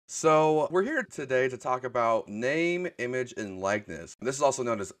So, we're here today to talk about name, image, and likeness. This is also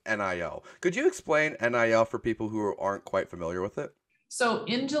known as NIL. Could you explain NIL for people who aren't quite familiar with it? So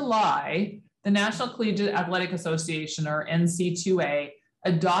in July, the National Collegiate Athletic Association, or NC2A,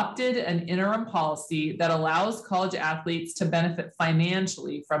 adopted an interim policy that allows college athletes to benefit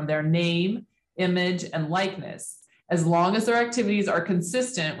financially from their name, image, and likeness, as long as their activities are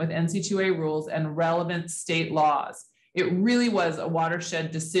consistent with NC2A rules and relevant state laws. It really was a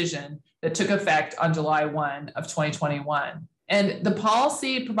watershed decision that took effect on July 1 of 2021. And the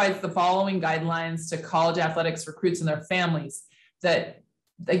policy provides the following guidelines to college athletics recruits and their families that,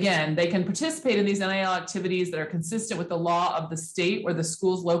 again, they can participate in these NIL activities that are consistent with the law of the state where the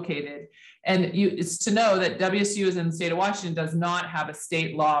school is located. And it's to know that WSU is in the state of Washington does not have a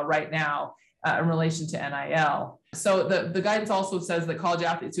state law right now in relation to NIL. So the guidance also says that college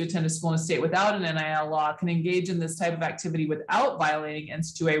athletes who attend a school in a state without an NIL law can engage in this type of activity without violating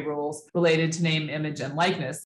NC2A rules related to name, image, and likeness.